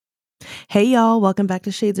Hey y'all, welcome back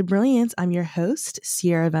to Shades of Brilliance. I'm your host,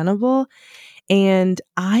 Cierra, and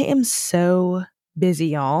I am so busy,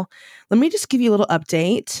 y'all. Let me just give you a little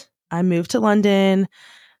update. I moved to London,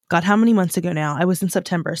 God, how many months ago now? I was in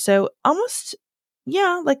September. So almost,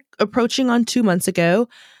 like approaching on 2 months ago.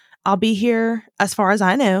 I'll be here, as far as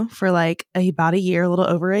I know, for like about a year, a little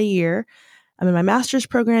over a year. I'm in my master's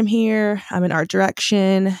program here. I'm in art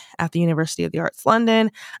direction at the University of the Arts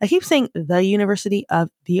London. I keep saying the University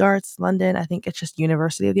of the Arts London. I think it's just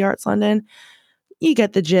University of the Arts London. You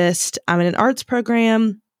get the gist. I'm in an arts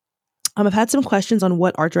program. I've had some questions on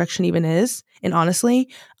what art direction even is. And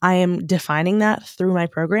honestly, I am defining that through my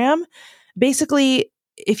program. Basically,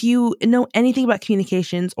 if you know anything about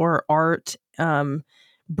communications or art,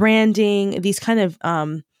 branding, these kind of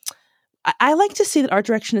I like to say that art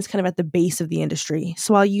direction is kind of at the base of the industry.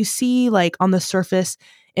 So while you see like on the surface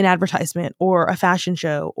an advertisement or a fashion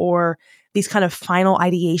show or these kind of final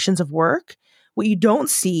ideations of work, what you don't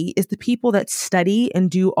see is the people that study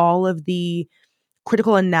and do all of the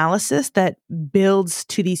critical analysis that builds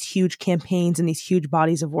to these huge campaigns and these huge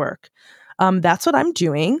bodies of work. That's what I'm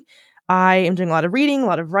doing. I am doing a lot of reading, a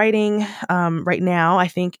lot of writing. Right now, I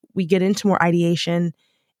think we get into more ideation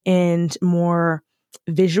and more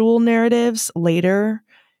visual narratives later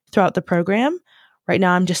throughout the program. Right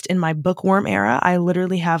now, I'm just in my bookworm era. I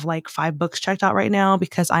literally have like 5 books checked out right now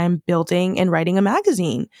because I am building and writing a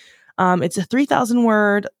magazine. It's a 3,000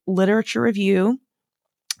 word literature review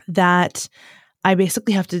that I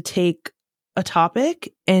basically have to take a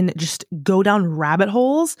topic and just go down rabbit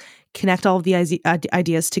holes, connect all of the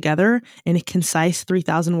ideas together in a concise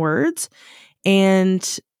 3,000 words,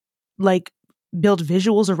 and like build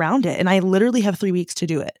visuals around it. And I literally have 3 weeks to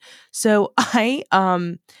do it. So I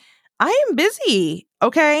am busy.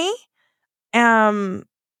 Okay.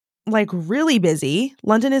 Like really busy.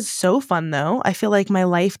 London is so fun though. I feel like my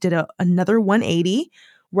life did another 180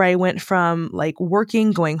 where I went from like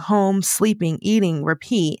working, going home, sleeping, eating,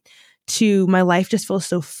 repeat to my life just feels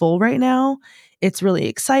so full right now. It's really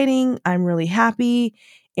exciting. I'm really happy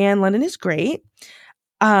and London is great.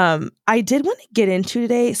 I did want to get into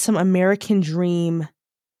today some American dream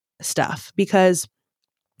stuff because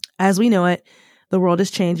as we know it, the world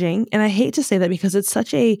is changing. And I hate to say that because it's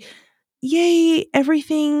such a yay,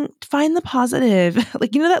 everything, find the positive.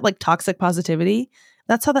 Like, you know, that like toxic positivity?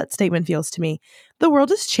 That's how that statement feels to me. The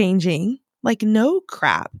world is changing. Like, no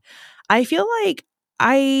crap. I feel like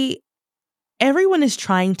everyone is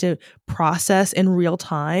trying to process in real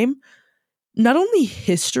time, not only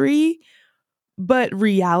history, but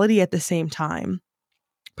reality at the same time,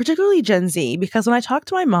 particularly Gen Z, because when I talk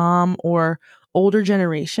to my mom or older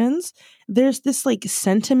generations, there's this like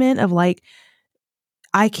sentiment of like,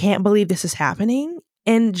 I can't believe this is happening.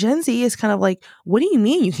 And Gen Z is kind of like, what do you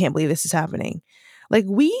mean you can't believe this is happening? Like,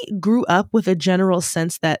 we grew up with a general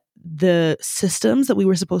sense that the systems that we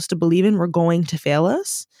were supposed to believe in were going to fail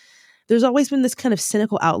us. There's always been this kind of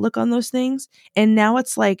cynical outlook on those things. And now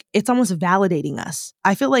it's like, it's almost validating us.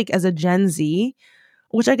 I feel like as a Gen Z,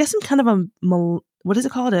 which I guess I'm kind of what is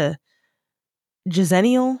it called? A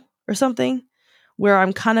Gezennial or something, where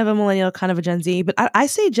I'm kind of a millennial, kind of a Gen Z. But I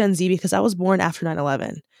say Gen Z because I was born after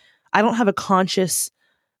 9/11. I don't have a conscious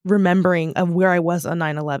remembering of where I was on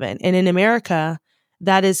 9/11. And in America,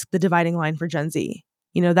 that is the dividing line for Gen Z.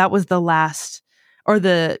 You know, that was the last or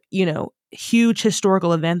the, huge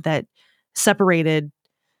historical event that separated,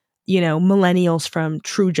 millennials from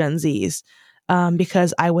true Gen Zs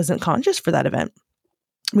because I wasn't conscious for that event.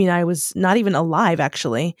 I mean, I was not even alive,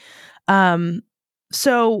 actually.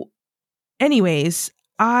 So, anyways,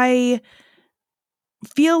 I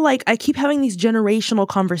feel like I keep having these generational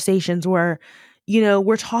conversations where,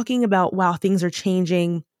 we're talking about, wow, things are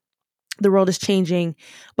changing, the world is changing,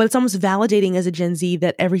 but it's almost validating as a Gen Z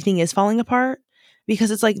that everything is falling apart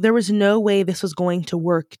because it's like there was no way this was going to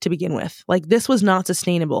work to begin with. Like, this was not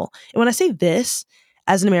sustainable. And when I say this,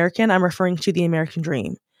 as an American, I'm referring to the American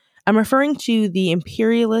dream. I'm referring to the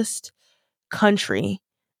imperialist country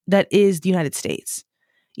that is the United States.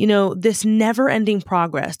 This never ending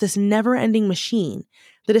progress, this never ending machine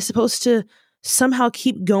that is supposed to somehow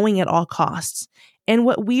keep going at all costs. And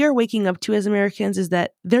what we are waking up to as Americans is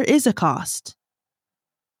that there is a cost.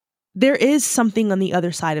 There is something on the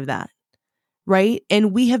other side of that, right?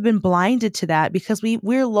 And we have been blinded to that because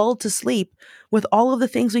we're lulled to sleep with all of the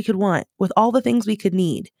things we could want, with all the things we could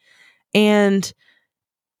need. And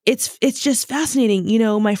it's just fascinating.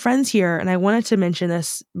 My friends here, and I wanted to mention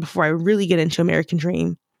this before I really get into American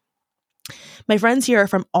Dream. My friends here are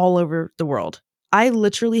from all over the world. I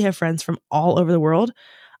literally have friends from all over the world.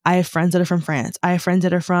 I have friends that are from France. I have friends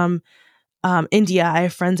that are from India. I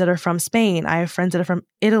have friends that are from Spain. I have friends that are from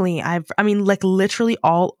Italy. I mean, like literally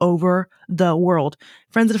all over the world.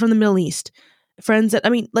 Friends that are from the Middle East. Friends that, I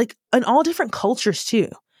mean, like in all different cultures too.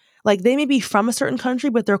 Like they may be from a certain country,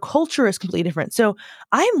 but their culture is completely different. So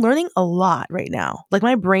I'm learning a lot right now. Like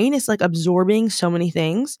my brain is like absorbing so many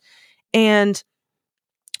things. And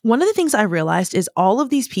one of the things I realized is all of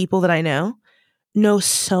these people that I know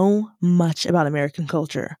so much about American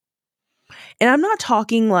culture. And I'm not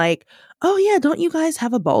talking like, oh yeah, don't you guys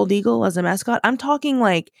have a bald eagle as a mascot? I'm talking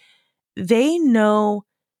like they know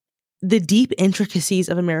the deep intricacies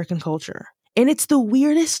of American culture. And it's the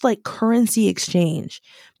weirdest like currency exchange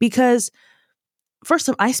because first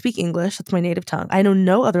of all, I speak English. That's my native tongue. I know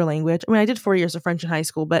no other language. I mean, I did 4 years of French in high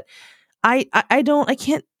school, but I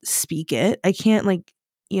can't speak it. I can't like,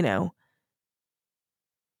 you know,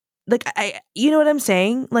 like you know what I'm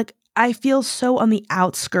saying? Like I feel so on the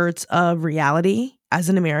outskirts of reality as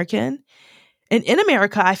an American. And in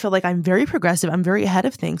America, I feel like I'm very progressive. I'm very ahead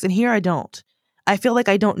of things. And here I don't. I feel like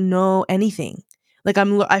I don't know anything. Like I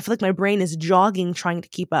feel like my brain is jogging trying to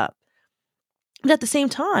keep up. But at the same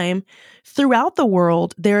time, throughout the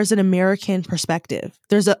world, there's an American perspective.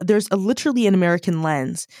 There's literally an American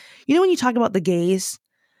lens. You know, when you talk about the gaze,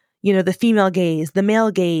 you know, the female gaze, the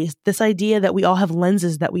male gaze, this idea that we all have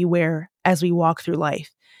lenses that we wear as we walk through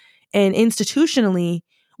life. And institutionally,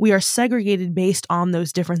 we are segregated based on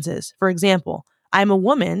those differences. For example, I'm a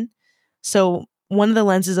woman. So one of the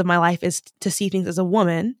lenses of my life is to see things as a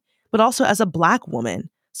woman, but also as a Black woman.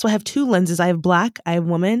 So I have two lenses. I have Black, I have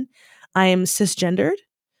woman. I am cisgendered.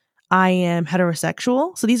 I am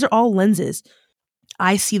heterosexual. So these are all lenses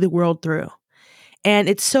I see the world through. And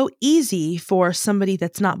it's so easy for somebody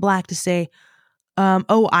that's not Black to say,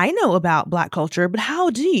 oh, I know about Black culture, but how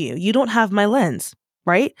do you? You don't have my lens,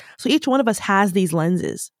 right? So each one of us has these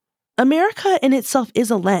lenses. America in itself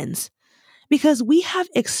is a lens because we have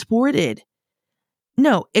exploited.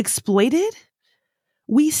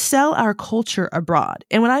 We sell our culture abroad.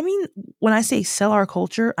 And when I say sell our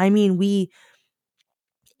culture, I mean we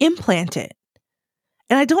implant it.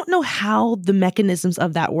 And I don't know how the mechanisms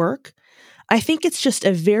of that work. I think it's just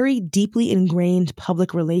a very deeply ingrained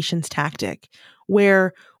public relations tactic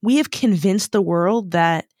where we have convinced the world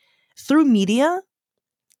that through media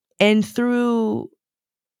and through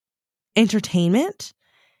entertainment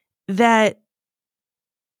that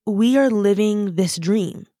we are living this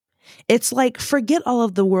dream. It's like, forget all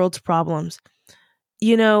of the world's problems.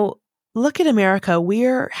 You know, look at America.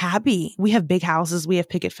 We're happy. We have big houses. We have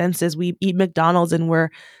picket fences. We eat McDonald's and we're,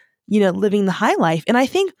 living the high life. And I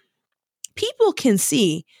think people can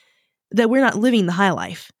see that we're not living the high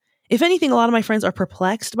life. If anything, a lot of my friends are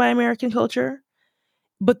perplexed by American culture,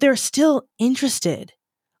 but they're still interested.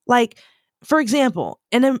 Like, for example,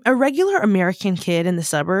 a regular American kid in the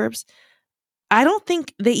suburbs, I don't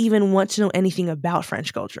think they even want to know anything about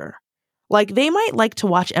French culture. Like, they might like to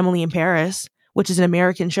watch Emily in Paris, which is an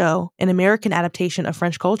American show, an American adaptation of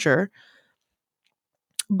French culture.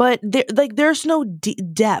 But there's no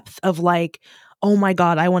depth of like, oh my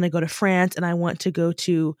God, I want to go to France and I want to go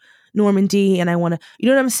to Normandy and I want to, you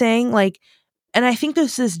know what I'm saying? Like, and I think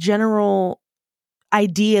there's this general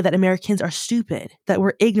idea that Americans are stupid, that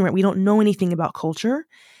we're ignorant, we don't know anything about culture.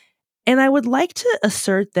 And I would like to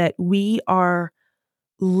assert that we are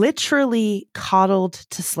literally coddled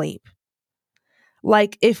to sleep.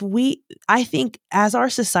 Like I think as our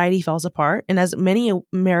society falls apart and as many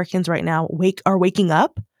Americans right now are waking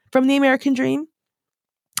up from the American dream,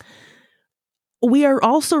 we are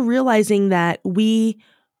also realizing that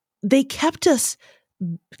they kept us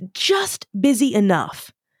just busy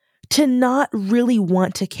enough to not really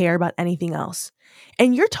want to care about anything else.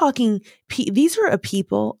 And you're talking, these are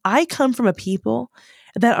I come from a people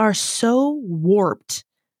that are so warped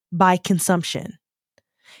by consumption.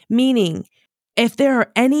 Meaning, if there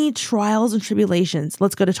are any trials and tribulations,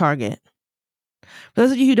 let's go to Target. For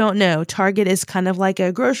those of you who don't know, Target is kind of like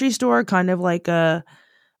a grocery store, kind of like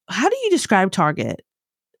how do you describe Target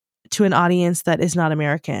to an audience that is not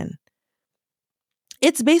American?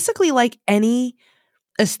 It's basically like any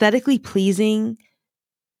aesthetically pleasing,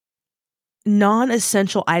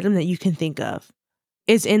 non-essential item that you can think of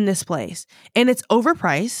is in this place. And it's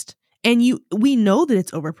overpriced. And we know that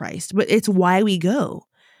it's overpriced, but it's why we go.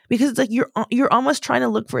 Because it's like you're almost trying to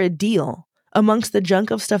look for a deal amongst the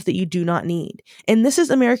junk of stuff that you do not need. And this is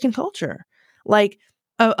American culture. Like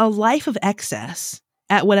a life of excess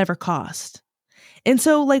at whatever cost. And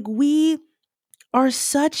so like we are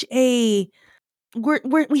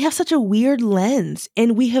we have such a weird lens,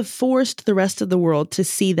 and we have forced the rest of the world to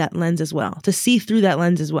see that lens as well, to see through that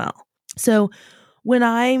lens as well. So when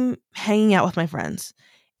I'm hanging out with my friends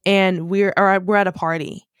and we're at a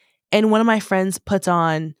party, and one of my friends puts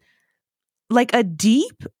on like a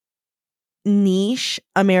deep niche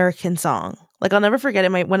American song. Like I'll never forget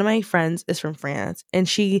it. One of my friends is from France, and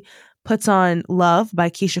she puts on "Love" by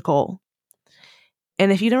Keisha Cole.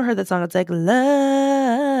 And if you never heard that song, it's like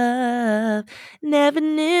love. Never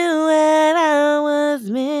knew what I was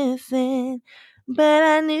missing, but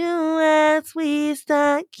I knew as we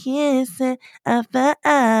start kissing.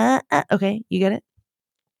 Okay, you get it?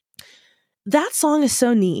 That song is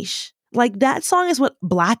so niche. Like that song is what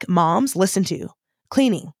black moms listen to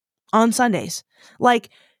cleaning on Sundays. Like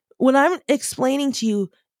when I'm explaining to you,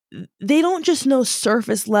 they don't just know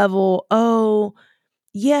surface level, oh,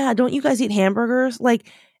 yeah, don't you guys eat hamburgers?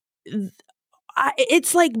 Like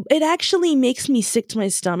it's like it actually makes me sick to my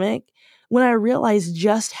stomach when I realize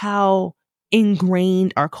just how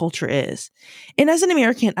ingrained our culture is. And as an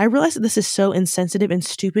American, I realize that this is so insensitive and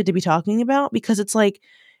stupid to be talking about because it's like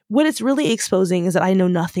what it's really exposing is that I know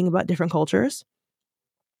nothing about different cultures.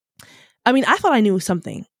 I mean, I thought I knew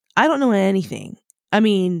something. I don't know anything. I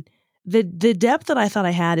mean, the depth that I thought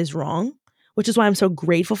I had is wrong, which is why I'm so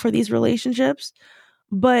grateful for these relationships.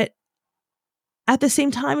 But at the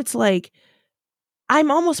same time, it's like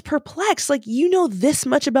I'm almost perplexed. Like, you know this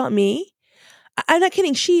much about me? I'm not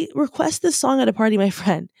kidding. She requests this song at a party, my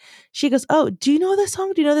friend. She goes, "Oh, do you know this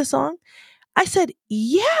song? Do you know this song?" I said,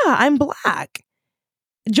 "Yeah, I'm black."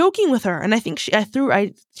 Joking with her. And I think I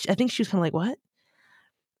think she was kind of like, "What?"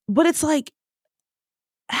 But it's like,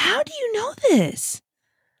 how do you know this?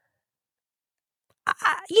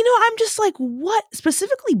 I'm just like, what?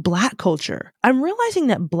 Specifically black culture. I'm realizing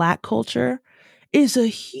that black culture is a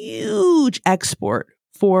huge export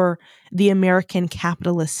for the American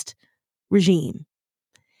capitalist regime.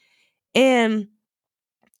 And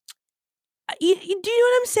do you know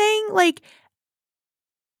what I'm saying? Like,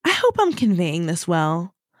 I hope I'm conveying this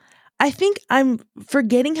well. I think I'm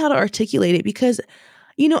forgetting how to articulate it because,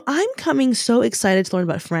 I'm coming so excited to learn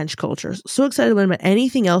about French culture, so excited to learn about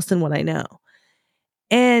anything else than what I know.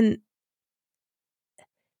 And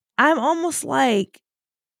I'm almost like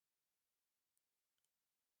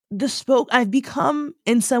I've become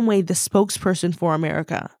in some way the spokesperson for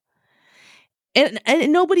America. And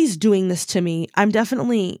nobody's doing this to me. I'm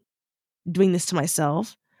definitely doing this to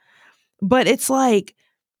myself. But it's like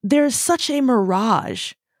there's such a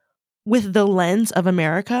mirage with the lens of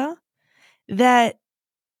America that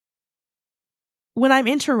when I'm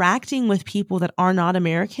interacting with people that are not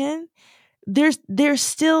American, there's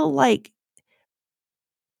still like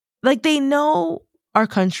they know our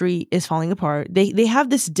country is falling apart. They have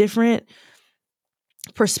this different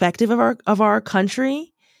perspective of our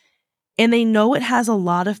country, and they know it has a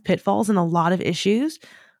lot of pitfalls and a lot of issues,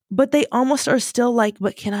 but they almost are still like,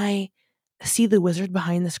 but can I see the wizard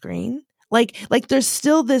behind the screen? Like there's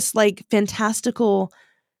still this like fantastical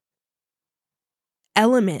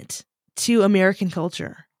element to American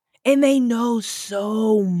culture. And they know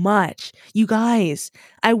so much. You guys,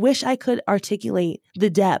 I wish I could articulate the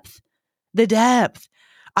depth. The depth.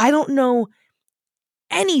 I don't know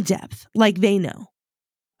any depth like they know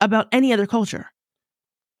about any other culture.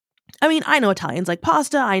 I mean, I know Italians like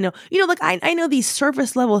pasta. I know, like I know these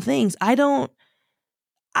surface level things. I don't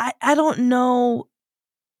know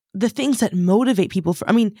the things that motivate people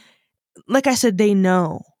I mean, like I said, they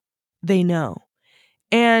know. They know.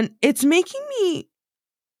 And it's making me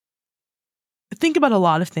think about a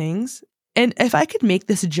lot of things. And if I could make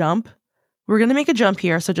this jump, we're going to make a jump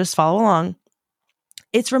here. So just follow along.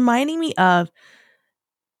 It's reminding me of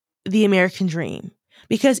the American dream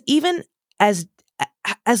because even as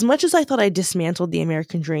much as I thought I dismantled the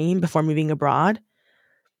American dream before moving abroad,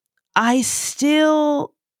 I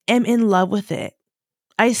still am in love with it.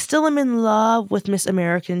 I still am in love with Miss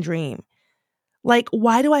American Dream. Like,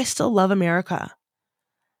 why do I still love America?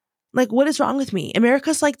 Like, what is wrong with me?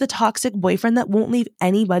 America's like the toxic boyfriend that won't leave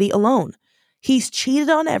anybody alone. He's cheated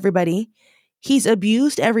on everybody. He's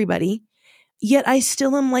abused everybody. Yet I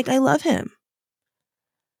still am like, I love him.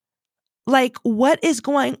 Like, what is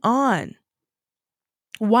going on?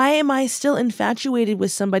 Why am I still infatuated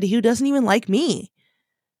with somebody who doesn't even like me?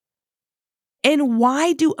 And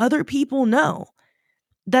why do other people know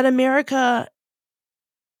that America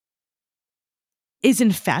is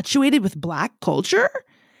infatuated with black culture?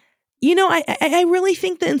 I really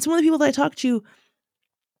think that in some of the people that I talk to,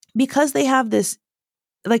 because they have this,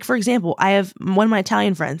 like, for example, I have one of my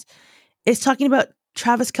Italian friends is talking about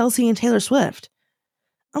Travis Kelce and Taylor Swift.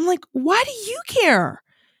 I'm like, why do you care?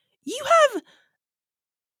 You have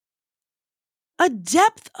a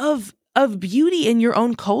depth of of beauty in your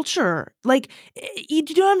own culture. Like, you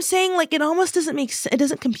know what I'm saying? Like, it almost doesn't make sense. It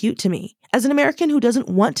doesn't compute to me. As an American who doesn't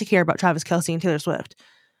want to care about Travis Kelce and Taylor Swift,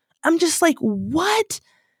 I'm just like, what?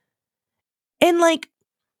 And like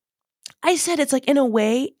I said, it's like, in a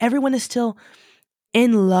way, everyone is still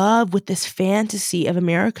in love with this fantasy of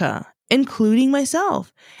America, including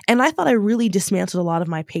myself. And I thought I really dismantled a lot of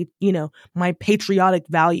my, my patriotic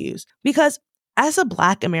values, because as a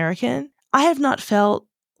Black American, I have not felt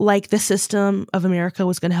like the system of America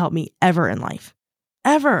was going to help me ever in life,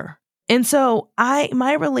 ever. And so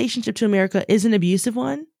my relationship to America is an abusive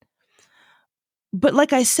one. But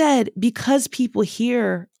like I said, because people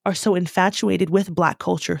here are so infatuated with Black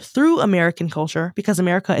culture through American culture, because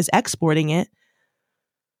America is exporting it,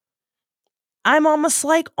 I'm almost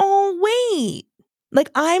like, oh, wait. Like,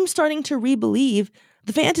 I'm starting to re-believe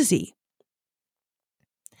the fantasy.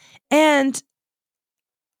 And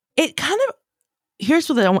it kind of, here's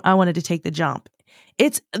what I wanted to take the jump.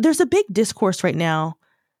 There's a big discourse right now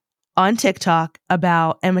on TikTok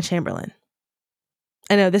about Emma Chamberlain.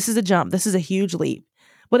 I know this is a jump. This is a huge leap.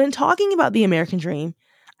 But in talking about the American dream,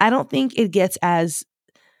 I don't think it gets as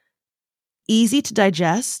easy to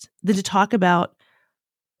digest than to talk about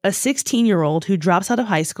a 16-year-old who drops out of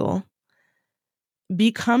high school,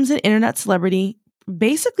 becomes an internet celebrity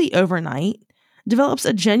basically overnight, develops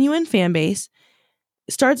a genuine fan base,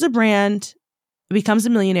 starts a brand, becomes a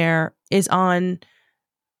millionaire, is on,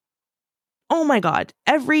 oh my God,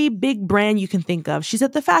 every big brand you can think of. She's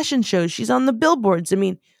at the fashion shows. She's on the billboards. I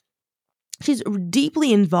mean, she's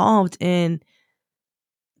deeply involved in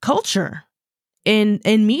culture, in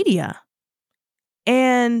media.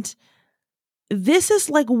 And this is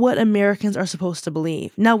like what Americans are supposed to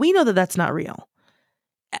believe. Now, we know that that's not real.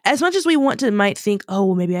 As much as we might think, oh,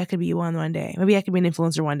 well, maybe I could be one day. Maybe I could be an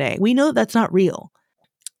influencer one day. We know that that's not real.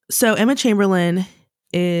 So Emma Chamberlain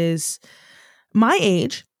is my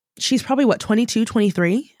age. She's probably 22,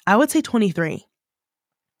 23? I would say 23.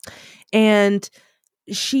 And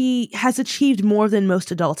she has achieved more than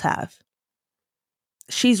most adults have.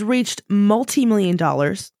 She's reached multi-million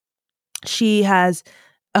dollars. She has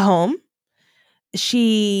a home.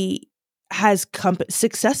 She has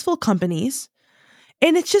successful companies.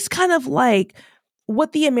 And it's just kind of like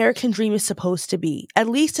what the American dream is supposed to be, at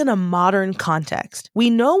least in a modern context. We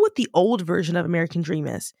know what the old version of American dream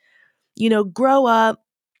is. Grow up,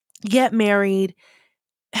 get married,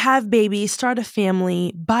 have babies, start a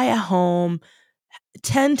family, buy a home,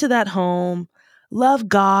 tend to that home, love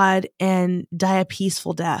God, and die a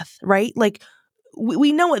peaceful death, right? Like,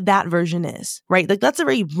 we know what that version is, right? Like, that's a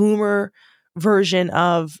very boomer version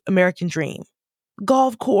of American dream.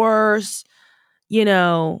 Golf course,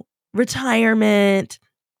 retirement.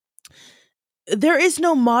 There is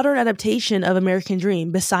no modern adaptation of American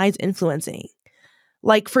dream besides influencing.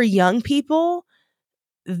 Like, for young people,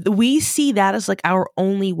 we see that as like our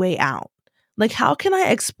only way out. Like, how can I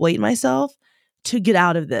exploit myself to get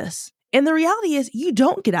out of this? And the reality is you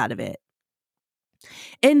don't get out of it.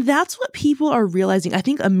 And that's what people are realizing. I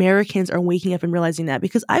think Americans are waking up and realizing that,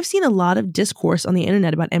 because I've seen a lot of discourse on the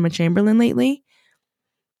internet about Emma Chamberlain lately.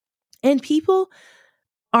 And people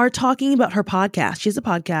are talking about her podcast. She has a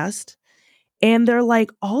podcast. And they're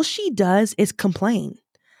like, all she does is complain.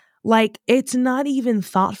 Like, it's not even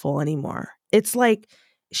thoughtful anymore. It's like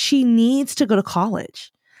she needs to go to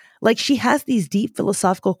college. Like, she has these deep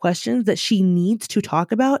philosophical questions that she needs to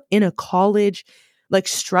talk about in a college, like,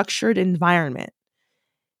 structured environment.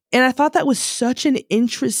 And I thought that was such an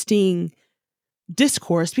interesting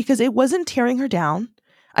discourse, because it wasn't tearing her down.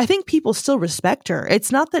 I think people still respect her.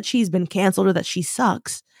 It's not that she's been canceled or that she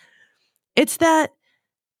sucks. It's that,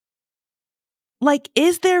 like,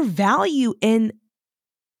 is there value in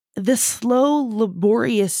the slow,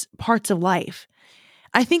 laborious parts of life?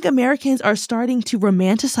 I think Americans are starting to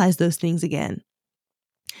romanticize those things again.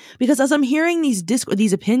 Because as I'm hearing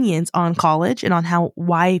these opinions on college and on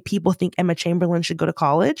why people think Emma Chamberlain should go to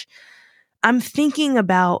college, I'm thinking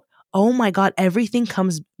about, oh my God, everything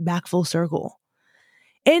comes back full circle.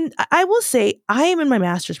 And I will say, I am in my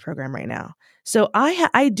master's program right now. So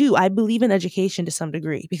I believe in education to some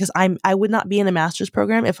degree, because I would not be in a master's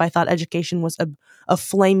program if I thought education was a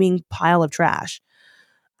flaming pile of trash.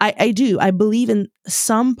 I do. I believe in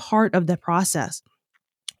some part of the process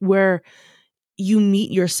where you meet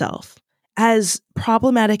yourself. As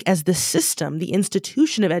problematic as the system, the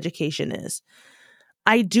institution of education is,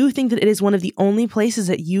 I do think that it is one of the only places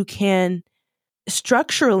that you can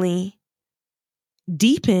structurally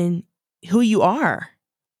deepen who you are,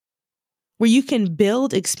 where you can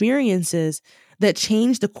build experiences that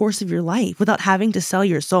change the course of your life without having to sell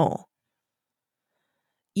your soul.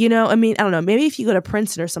 I mean, I don't know. Maybe if you go to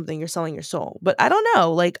Princeton or something, you're selling your soul. But I don't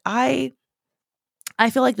know. Like I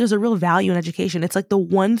feel like there's a real value in education. It's like the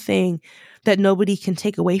one thing that nobody can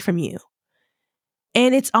take away from you.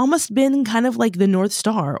 And it's almost been kind of like the North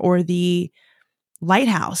Star or the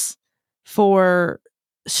lighthouse for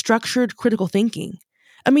structured critical thinking.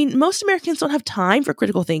 I mean, most Americans don't have time for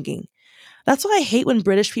critical thinking. That's why I hate when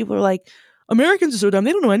British people are like, Americans are so dumb.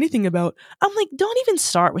 They don't know anything about. I'm like, don't even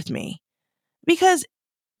start with me because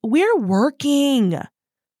we're working.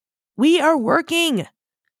 We are working.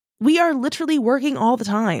 We are literally working all the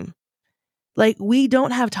time. Like, we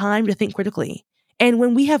don't have time to think critically. And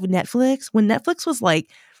when we have Netflix, when Netflix was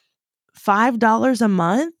like $5 a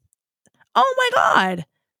month, oh my God,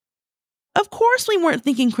 of course we weren't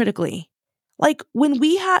thinking critically. Like when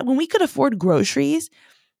we could afford groceries,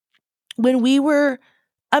 when we were,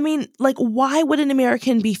 I mean, like, why would an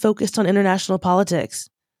American be focused on international politics?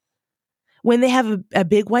 When they have a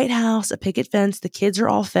big White House, a picket fence, the kids are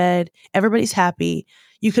all fed, everybody's happy,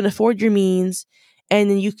 you can afford your means, and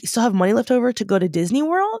then you still have money left over to go to Disney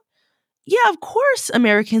World? Yeah, of course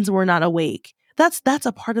Americans were not awake. That's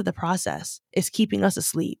a part of the process, is keeping us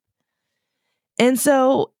asleep. And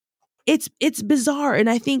so it's bizarre. And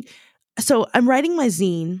I think so I'm writing my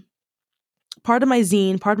zine. Part of my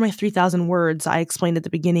zine, part of my 3,000 words I explained at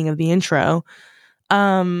the beginning of the intro,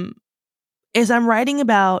 is I'm writing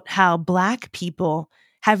about how Black people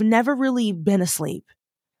have never really been asleep.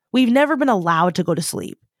 We've never been allowed to go to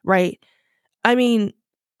sleep, right? I mean,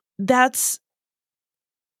 that's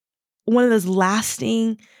one of those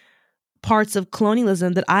lasting parts of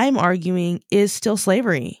colonialism that I'm arguing is still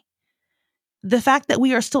slavery. The fact that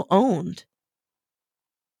we are still owned,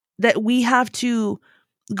 that we have to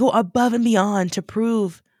go above and beyond to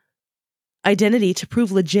prove identity, to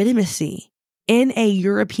prove legitimacy in a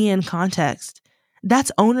European context.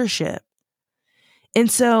 That's ownership.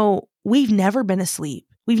 And so we've never been asleep.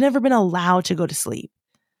 We've never been allowed to go to sleep.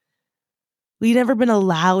 We've never been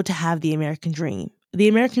allowed to have the American dream. The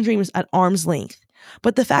American dream is at arm's length.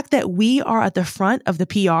 But the fact that we are at the front of the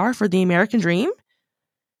PR for the American dream,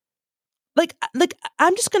 like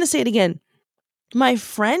I'm just going to say it again. My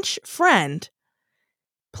French friend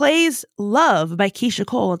plays Love by Keisha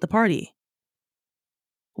Cole at the party.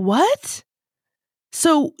 What?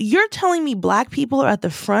 So you're telling me Black people are at the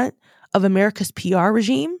front of America's PR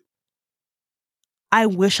regime? I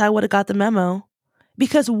wish I would have got the memo.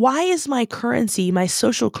 Because why is my currency, my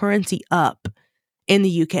social currency, up in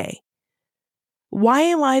the UK? Why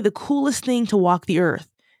am I the coolest thing to walk the earth?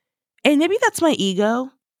 And maybe that's my ego,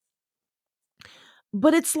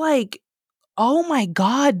 but it's like, oh my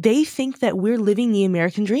God, they think that we're living the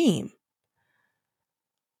American dream.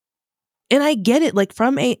 And I get it, like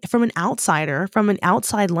from an outsider, from an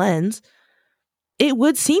outside lens, it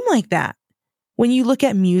would seem like that. When you look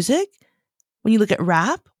at music, when you look at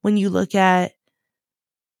rap, when you look at,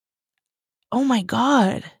 oh my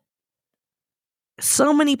God,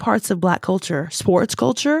 so many parts of Black culture, sports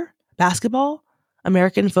culture, basketball,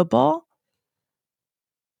 American football,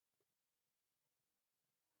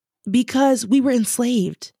 because we were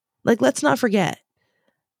enslaved. Like, let's not forget.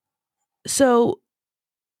 So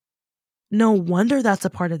no wonder that's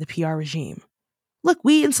a part of the PR regime. Look,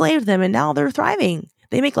 we enslaved them and now they're thriving.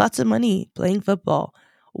 They make lots of money playing football.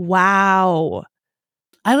 Wow.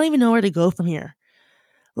 I don't even know where to go from here.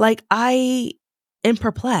 Like, I am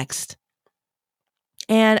perplexed.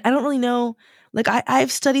 And I don't really know. Like,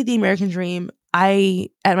 I've studied the American dream. At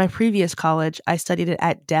my previous college, I studied it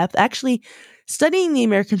at depth. Actually, studying the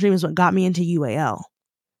American dream is what got me into UAL.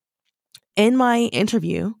 In my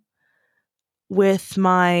interview with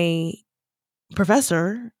my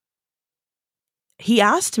professor, he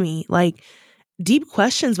asked me like deep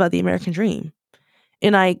questions about the American dream.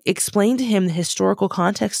 And I explained to him the historical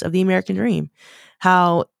context of the American dream,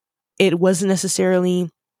 how it wasn't necessarily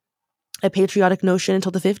a patriotic notion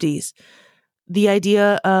until the 50s. The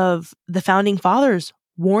idea of the founding fathers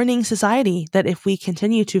warning society that if we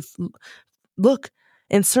continue to look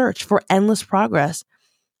and search for endless progress,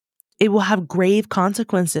 it will have grave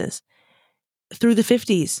consequences. Through the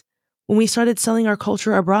 50s, when we started selling our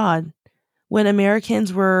culture abroad, when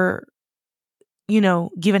Americans were,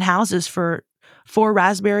 given houses for 4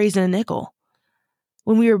 raspberries and a nickel,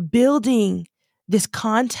 when we were building this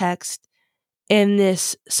context and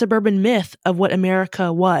this suburban myth of what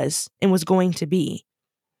America was and was going to be,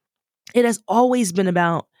 it has always been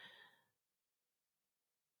about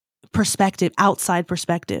perspective, outside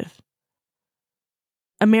perspective.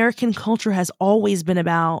 American culture has always been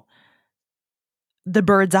about the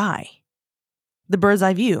bird's eye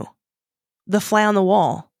view, the fly on the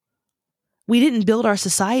wall. We didn't build our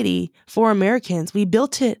society for Americans. We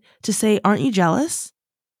built it to say, aren't you jealous?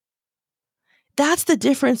 That's the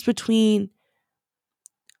difference between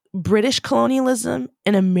British colonialism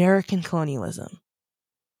and American colonialism.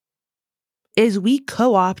 Is we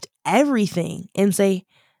co-opt everything and say,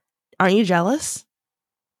 aren't you jealous?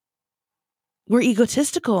 We're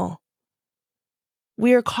egotistical.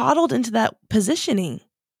 We are coddled into that positioning.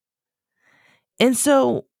 And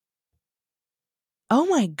so, oh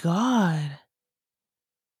my God,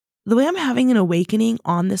 the way I'm having an awakening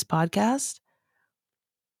on this podcast,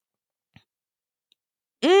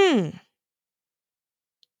 I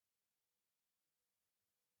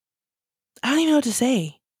don't even know what to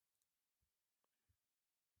say.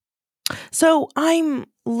 So I'm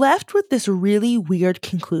left with this really weird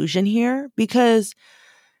conclusion here because,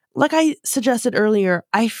 like I suggested earlier,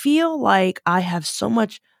 I feel like I have so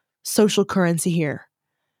much social currency here.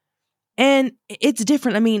 And it's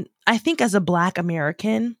different. I mean, I think as a Black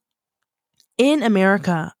American in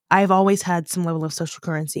America, I've always had some level of social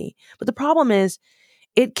currency. But the problem is,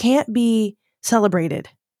 it can't be celebrated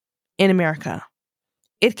in America.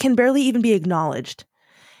 It can barely even be acknowledged.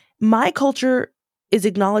 My culture is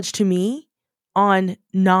acknowledged to me on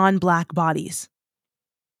non-Black bodies.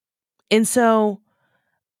 And so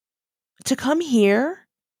to come here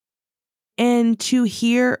and to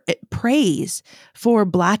hear praise for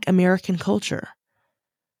Black American culture,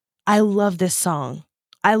 I love this song.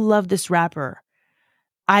 I love this rapper.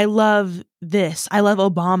 I love this. I love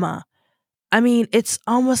Obama. I mean, it's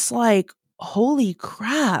almost like, holy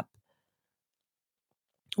crap.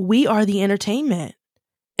 We are the entertainment.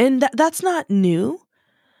 And that's not new,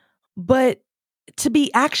 but to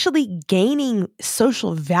be actually gaining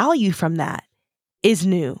social value from that is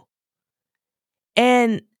new.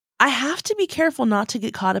 And I have to be careful not to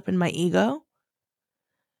get caught up in my ego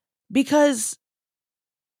because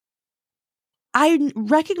I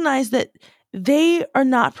recognize that they are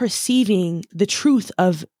not perceiving the truth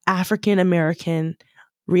of African American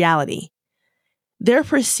reality. They're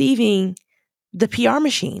perceiving the PR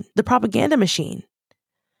machine, the propaganda machine.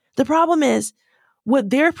 The problem is what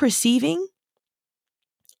they're perceiving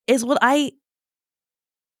is what I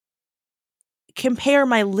compare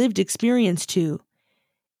my lived experience to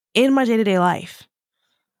in my day-to-day life.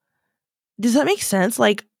 Does that make sense?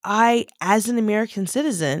 Like, I, as an American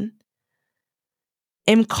citizen,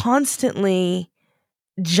 am constantly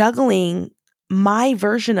juggling my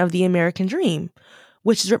version of the American dream,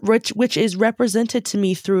 which is represented to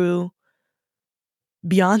me through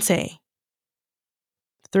Beyonce,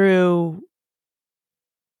 through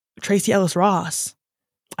Tracy Ellis Ross.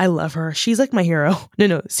 I love her. She's like my hero.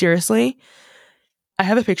 No, seriously. I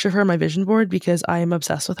have a picture of her on my vision board because I am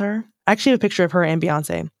obsessed with her. I actually have a picture of her and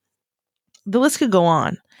Beyonce. The list could go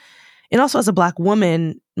on. And also, as a Black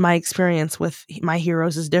woman, my experience with my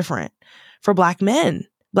heroes is different. For Black men,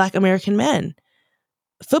 Black American men,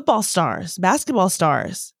 football stars, basketball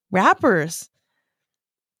stars, rappers,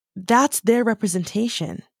 that's their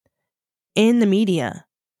representation in the media.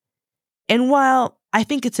 And while I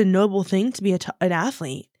think it's a noble thing to be an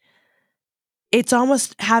athlete, it's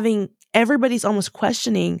almost everybody's almost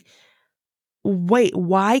questioning, wait,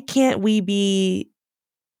 why can't we be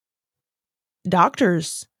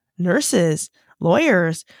doctors, nurses,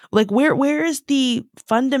 lawyers? Like, where is the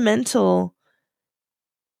fundamental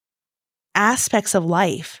aspects of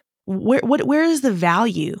life? Where is the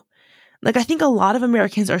value? Like, I think a lot of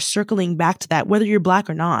Americans are circling back to that, whether you're Black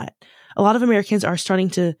or not. A lot of Americans are starting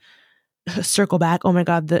to circle back. Oh my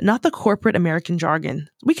God, not the corporate American jargon.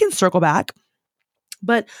 We can circle back.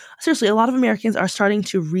 But seriously, a lot of Americans are starting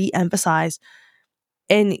to re-emphasize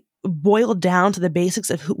and boil down to the basics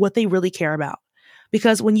of what they really care about.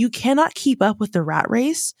 Because when you cannot keep up with the rat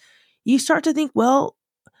race, you start to think, well,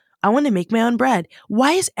 I want to make my own bread.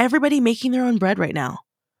 Why is everybody making their own bread right now?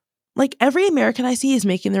 Like, every American I see is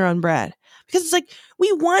making their own bread. Because it's like,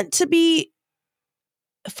 we want to be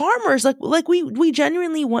farmers. Like we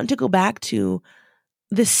genuinely want to go back to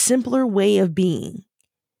this simpler way of being.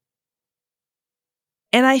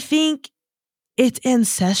 And I think it's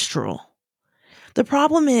ancestral. The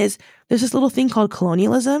problem is there's this little thing called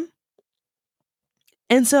colonialism.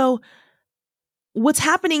 And so what's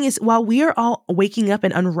happening is, while we are all waking up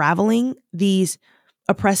and unraveling these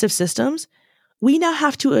oppressive systems, we now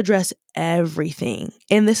have to address everything.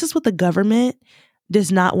 And this is what the government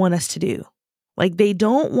does not want us to do. Like, they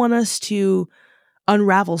don't want us to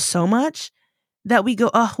unravel so much that we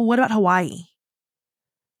go, oh, what about Hawaii?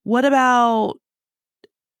 What about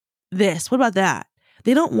this? What about that?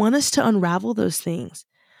 They don't want us to unravel those things.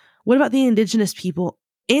 What about the indigenous people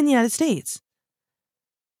in the United States?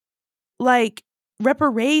 Like,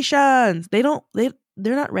 reparations. They're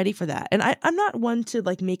not ready for that. And I'm not one to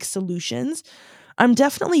like make solutions. I'm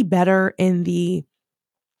definitely better in the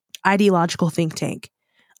ideological think tank.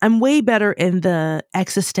 I'm way better in the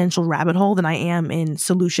existential rabbit hole than I am in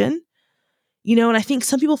solution. And I think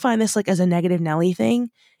some people find this like as a negative Nelly thing.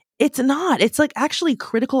 It's not. It's like actually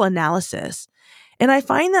critical analysis. And I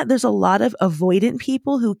find that there's a lot of avoidant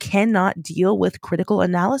people who cannot deal with critical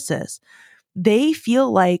analysis. They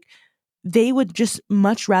feel like they would just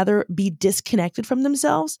much rather be disconnected from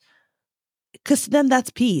themselves because to them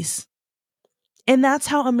that's peace. And that's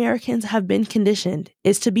how Americans have been conditioned,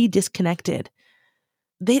 is to be disconnected.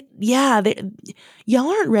 Y'all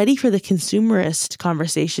aren't ready for the consumerist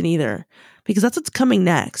conversation either, because that's what's coming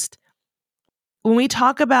next. When we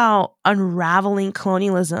talk about unraveling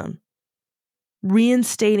colonialism,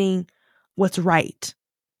 reinstating what's right,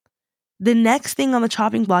 the next thing on the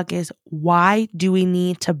chopping block is, why do we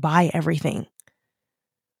need to buy everything?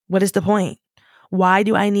 What is the point? Why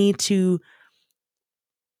do I need to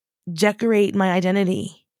decorate my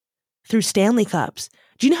identity through Stanley cups?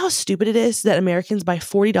 Do you know how stupid it is that Americans buy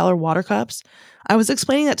 $40 water cups? I was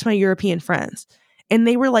explaining that to my European friends, and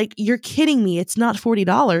they were like, "You're kidding me. It's not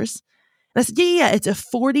 $40. And I said, yeah, it's a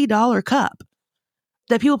 $40 cup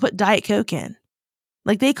that people put Diet Coke in.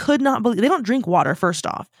 Like, they could not believe, they don't drink water, first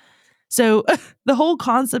off. So the whole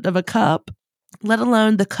concept of a cup, let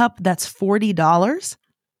alone the cup that's $40,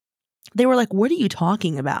 they were like, what are you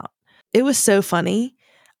talking about? It was so funny.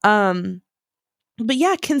 But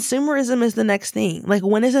yeah, consumerism is the next thing. Like,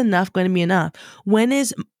 when is enough going to be enough? When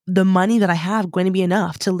is the money that I have going to be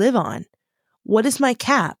enough to live on? What is my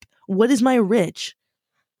cap? What is my rich?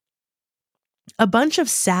 A bunch of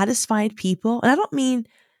satisfied people, and I don't mean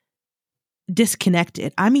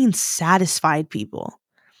disconnected, I mean satisfied people.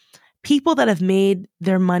 People that have made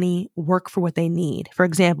their money work for what they need. For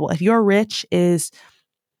example, if your rich is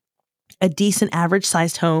a decent average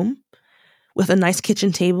sized home with a nice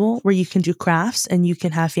kitchen table where you can do crafts and you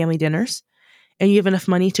can have family dinners, and you have enough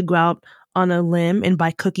money to go out on a limb and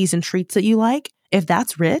buy cookies and treats that you like, if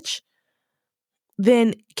that's rich,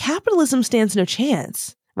 then capitalism stands no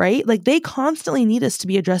chance, right? Like, they constantly need us to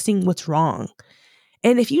be addressing what's wrong.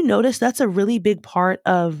 And if you notice, that's a really big part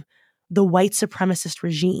of the white supremacist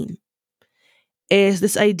regime, is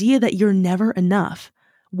this idea that you're never enough.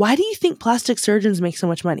 Why do you think plastic surgeons make so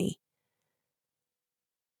much money?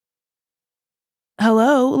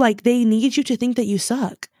 Hello? Like, they need you to think that you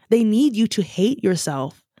suck. They need you to hate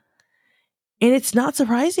yourself. And it's not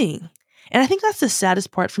surprising. And I think that's the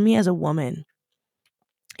saddest part for me as a woman,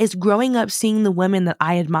 is growing up seeing the women that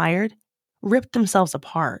I admired rip themselves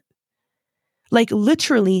apart. Like,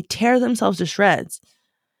 literally tear themselves to shreds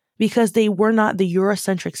because they were not the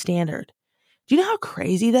Eurocentric standard. Do you know how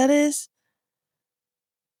crazy that is?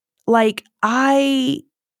 Like, I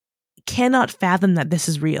cannot fathom that this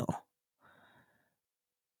is real.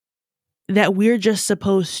 That we're just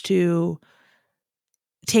supposed to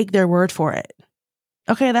take their word for it.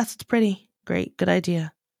 Okay, that's pretty great. Good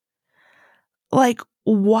idea. Like,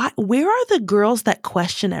 what? Where are the girls that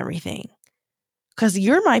question everything? Because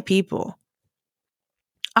you're my people.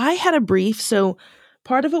 I had a brief. So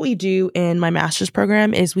part of what we do in my master's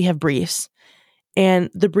program is we have briefs. And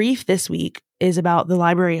the brief this week is about the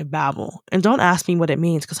Library of Babel. And don't ask me what it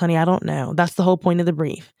means, because, honey, I don't know. That's the whole point of the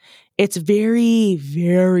brief. It's very,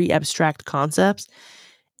 very abstract concepts.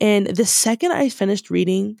 And the second I finished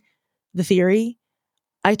reading the theory,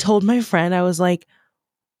 I told my friend, I was like,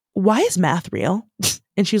 why is math real?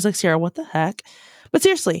 And she was like, Cierra, what the heck? But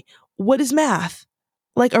seriously, what is math?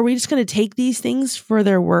 Like, are we just going to take these things for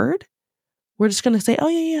their word? We're just going to say, oh,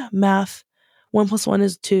 yeah, math. 1 + 1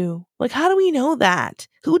 is 2. Like, how do we know that?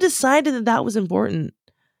 Who decided that that was important?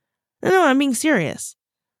 No, I'm being serious.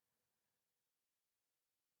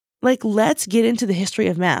 Like, let's get into the history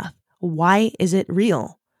of math. Why is it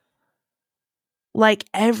real? Like,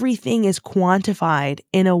 everything is quantified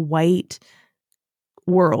in a white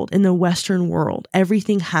world, in the Western world.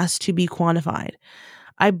 Everything has to be quantified.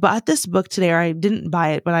 I bought this book today, or I didn't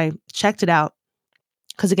buy it, but I checked it out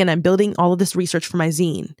because, again, I'm building all of this research for my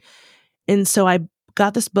zine. And so I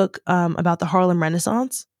got this book about the Harlem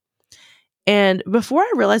Renaissance. And before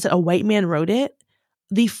I realized that a white man wrote it,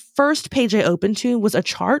 the first page I opened to was a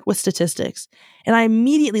chart with statistics. And I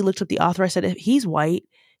immediately looked up the author. I said, if he's white,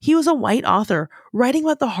 he was a white author writing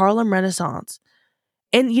about the Harlem Renaissance.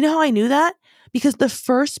 And you know how I knew that? Because the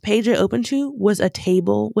first page I opened to was a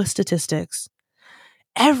table with statistics.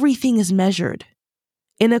 Everything is measured.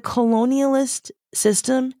 In a colonialist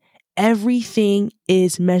system, everything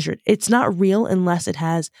is measured. It's not real unless it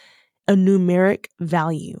has a numeric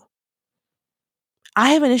value.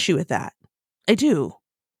 I have an issue with that. I do.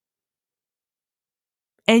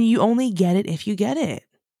 And you only get it if you get it.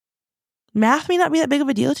 Math may not be that big of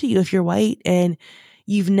a deal to you if you're white and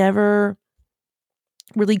you've never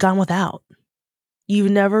really gone without.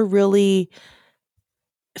 You've never really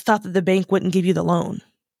thought that the bank wouldn't give you the loan,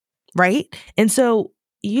 right? And so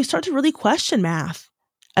you start to really question math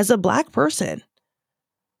as a Black person.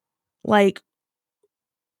 Like,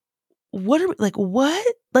 what are we, like, what?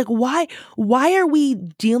 Like, why are we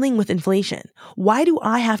dealing with inflation? Why do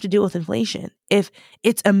I have to deal with inflation if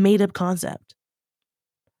it's a made up concept?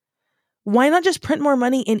 Why not just print more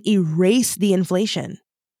money and erase the inflation?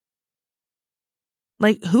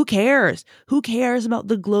 Like, who cares? Who cares about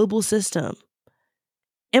the global system?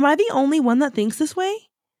 Am I the only one that thinks this way?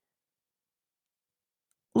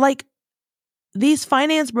 Like, these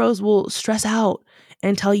finance bros will stress out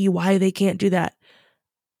and tell you why they can't do that.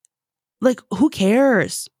 Like, who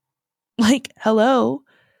cares? Like, hello.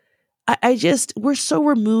 We're so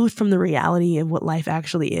removed from the reality of what life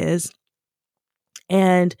actually is.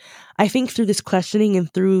 And I think through this questioning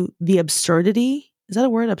and through the absurdity, is that a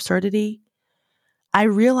word? Absurdity? I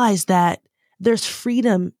realized that there's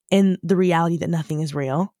freedom in the reality that nothing is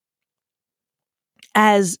real.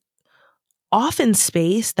 As often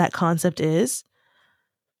space that concept is,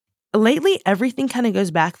 lately everything kind of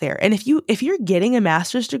goes back there. And if you're getting a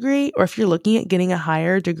master's degree or if you're looking at getting a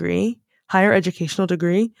higher educational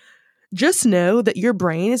degree, just know that your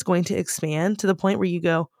brain is going to expand to the point where you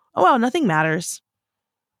go, oh wow, nothing matters.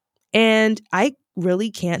 And I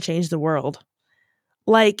really can't change the world.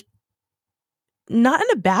 Like, not in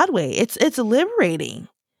a bad way. It's liberating.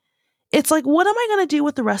 It's like, what am I going to do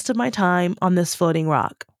with the rest of my time on this floating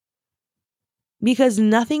rock? Because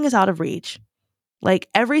nothing is out of reach. Like,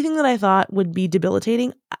 everything that I thought would be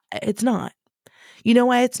debilitating, it's not. You know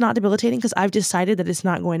why it's not debilitating? Because I've decided that it's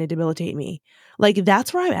not going to debilitate me. Like,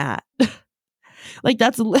 that's where I'm at. Like,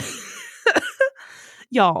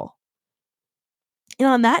 y'all. And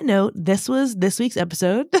on that note, this was this week's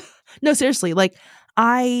episode. No, seriously, like,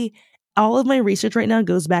 all of my research right now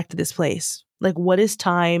goes back to this place. Like, what is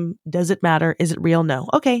time? Does it matter? Is it real? No.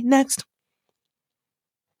 Okay, next.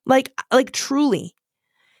 Like truly,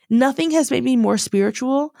 nothing has made me more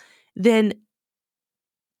spiritual than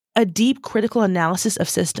a deep critical analysis of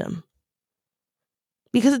system.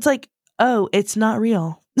 Because it's like, oh, it's not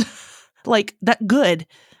real. Like, that good.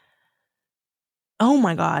 Oh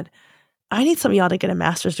my God. I need some of y'all to get a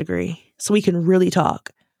master's degree so we can really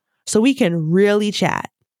talk, so we can really chat.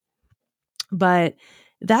 But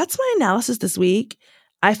that's my analysis this week.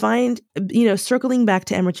 I find, circling back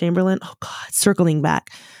to Emma Chamberlain, oh God, circling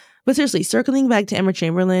back. But seriously, circling back to Emma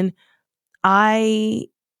Chamberlain, I,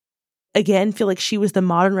 again, feel like she was the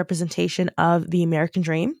modern representation of the American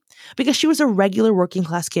dream because she was a regular working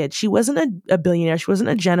class kid. She wasn't a billionaire. She wasn't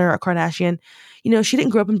a Jenner or a Kardashian. She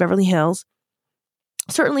didn't grow up in Beverly Hills.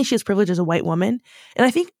 Certainly she has privilege as a white woman. And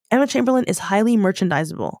I think Emma Chamberlain is highly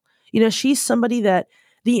merchandisable. She's somebody that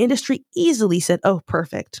the industry easily said, oh,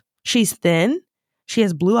 perfect. She's thin. She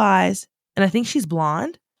has blue eyes. And I think she's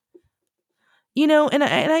blonde.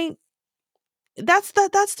 And that's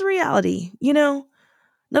the reality. Not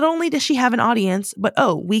only does she have an audience, but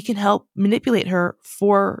we can help manipulate her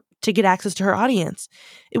to get access to her audience.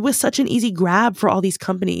 It was such an easy grab for all these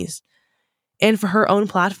companies and for her own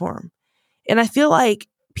platform. And I feel like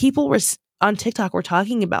people on TikTok were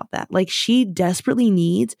talking about that. Like, she desperately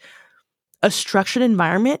needs a structured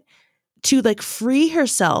environment to like free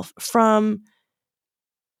herself from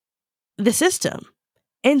the system.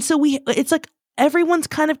 And so it's like everyone's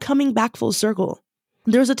kind of coming back full circle.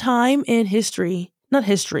 There's a time in history, not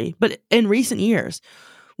history, but in recent years,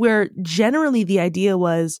 where generally the idea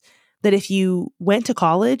was that if you went to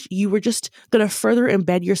college, you were just going to further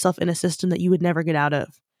embed yourself in a system that you would never get out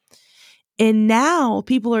of. And now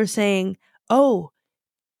people are saying, oh,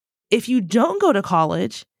 if you don't go to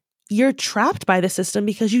college, you're trapped by the system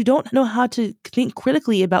because you don't know how to think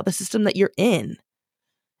critically about the system that you're in.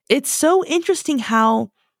 It's so interesting how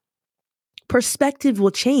perspective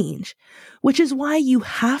will change, which is why you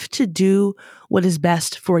have to do what is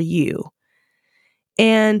best for you.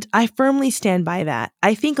 And I firmly stand by that.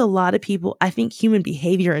 I think human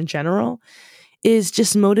behavior in general is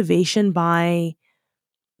just motivation by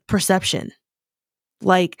perception.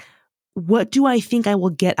 Like, what do I think I will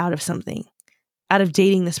get out of something, out of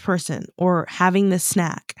dating this person or having this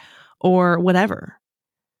snack or whatever?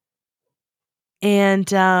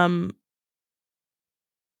 And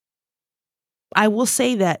I will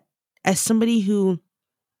say that as somebody who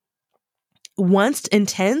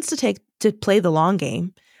intends to play the long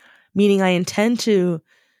game, meaning I intend to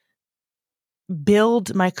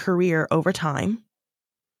build my career over time,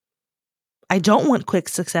 I don't want quick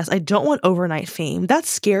success. I don't want overnight fame. That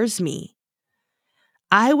scares me.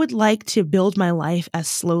 I would like to build my life as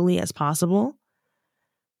slowly as possible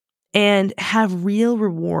and have real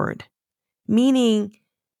reward, meaning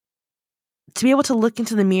to be able to look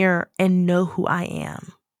into the mirror and know who I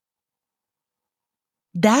am.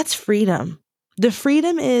 That's freedom. The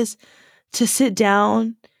freedom is to sit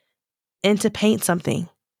down and to paint something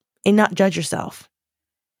and not judge yourself.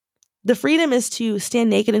 The freedom is to stand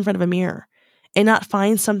naked in front of a mirror and not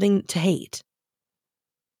find something to hate.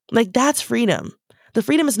 Like, that's freedom. The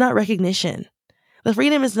freedom is not recognition. The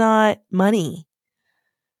freedom is not money.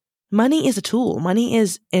 Money is a tool. Money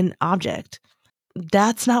is an object.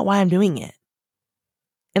 That's not why I'm doing it.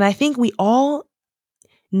 And I think we all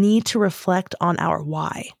need to reflect on our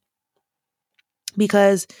why.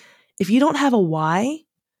 Because if you don't have a why,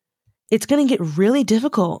 it's going to get really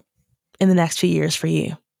difficult in the next few years for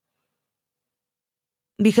you.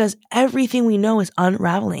 Because everything we know is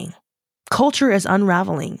unraveling. Culture is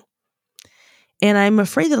unraveling. And I'm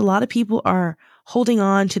afraid that a lot of people are holding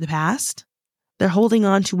on to the past. They're holding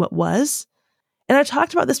on to what was. And I've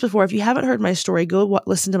talked about this before. If you haven't heard my story, go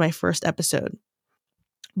listen to my first episode.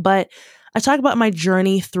 But I talk about my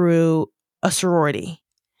journey through a sorority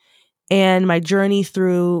and my journey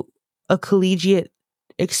through a collegiate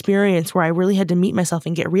experience where I really had to meet myself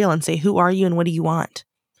and get real and say, who are you and what do you want?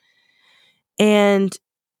 And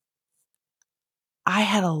I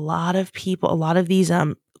had a lot of people, a lot of these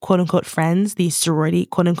quote unquote friends, these sorority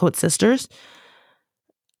quote unquote sisters,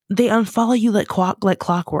 they unfollow you like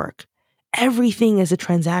clockwork. Everything is a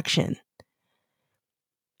transaction.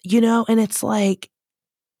 And it's like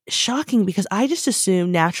shocking because I just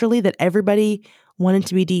assumed naturally that everybody wanted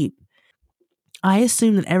to be deep. I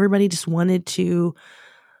assumed that everybody just wanted to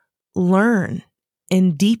learn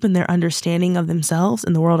and deepen their understanding of themselves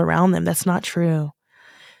and the world around them. That's not true.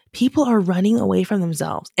 People are running away from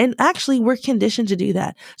themselves. And actually, we're conditioned to do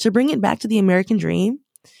that. To bring it back to the American dream,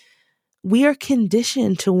 we are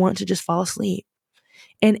conditioned to want to just fall asleep.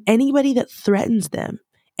 And anybody that threatens them,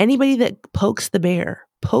 anybody that pokes the bear,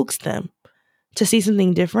 pokes them to see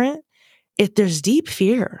something different, if there's deep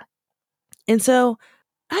fear. And so,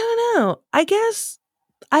 I don't know. I guess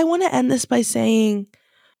I want to end this by saying,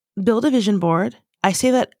 build a vision board. I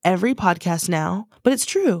say that every podcast now, but it's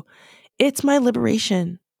true. It's my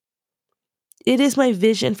liberation. It is my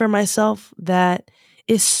vision for myself that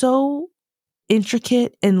is so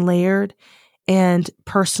intricate and layered and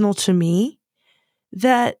personal to me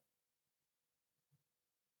that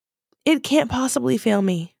it can't possibly fail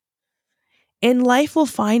me. And life will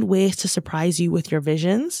find ways to surprise you with your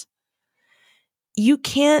visions. You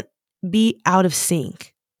can't be out of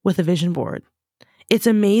sync with a vision board. It's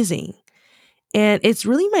amazing. And it's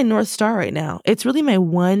really my North Star right now. It's really my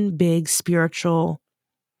one big spiritual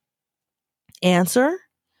answer.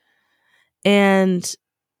 And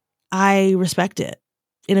I respect it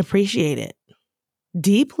and appreciate it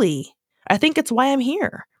deeply. I think it's why I'm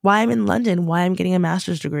here, why I'm in London, why I'm getting a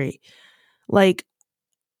master's degree. Like,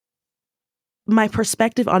 my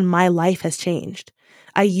perspective on my life has changed.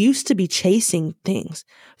 I used to be chasing things,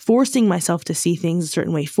 forcing myself to see things a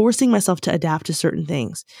certain way, forcing myself to adapt to certain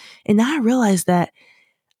things. And now I realize that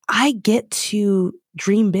I get to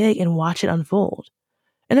dream big and watch it unfold.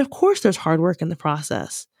 And of course, there's hard work in the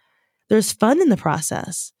process. There's fun in the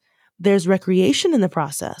process. There's recreation in the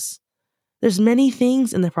process. There's many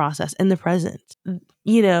things in the process, in the present.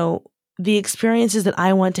 The experiences that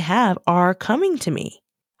I want to have are coming to me.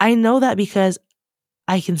 I know that because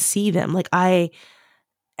I can see them. Like, I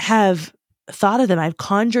have thought of them. I've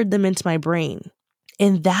conjured them into my brain.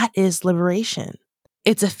 And that is liberation.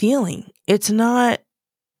 It's a feeling. It's not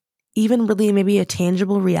even really maybe a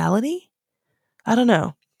tangible reality. I don't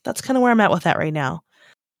know. That's kind of where I'm at with that right now.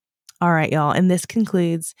 All right, y'all. And this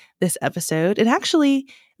concludes this episode. And actually,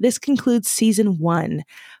 this concludes season 1.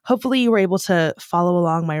 Hopefully you were able to follow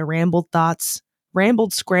along my scrambled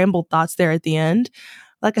thoughts there at the end.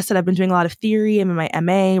 Like I said, I've been doing a lot of theory. I'm in my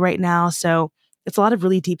MA right now. So it's a lot of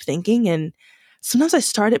really deep thinking. And sometimes I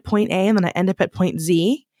start at point A and then I end up at point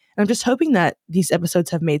Z. And I'm just hoping that these episodes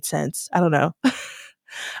have made sense. I don't know.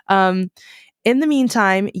 In the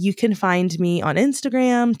meantime, you can find me on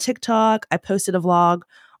Instagram, TikTok. I posted a vlog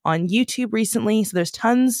on YouTube recently. So there's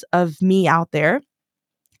tons of me out there.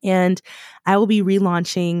 And I will be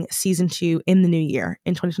relaunching season 2 in the new year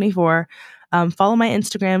in 2024. Follow my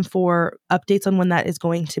Instagram for updates on when that is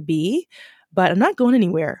going to be. But I'm not going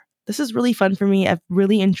anywhere. This is really fun for me. I've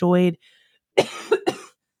really enjoyed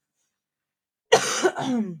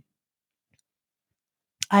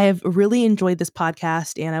I have really enjoyed this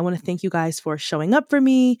podcast, and I want to thank you guys for showing up for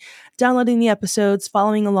me, downloading the episodes,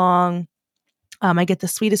 following along. I get the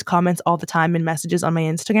sweetest comments all the time in messages on my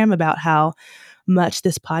Instagram about how much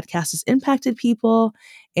this podcast has impacted people.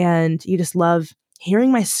 And you just love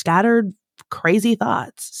hearing my scattered, crazy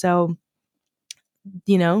thoughts. So,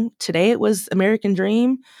 today it was American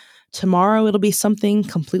Dream. Tomorrow it'll be something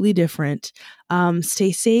completely different.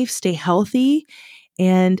 Stay safe, stay healthy,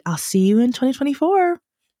 and I'll see you in 2024.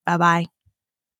 Bye bye.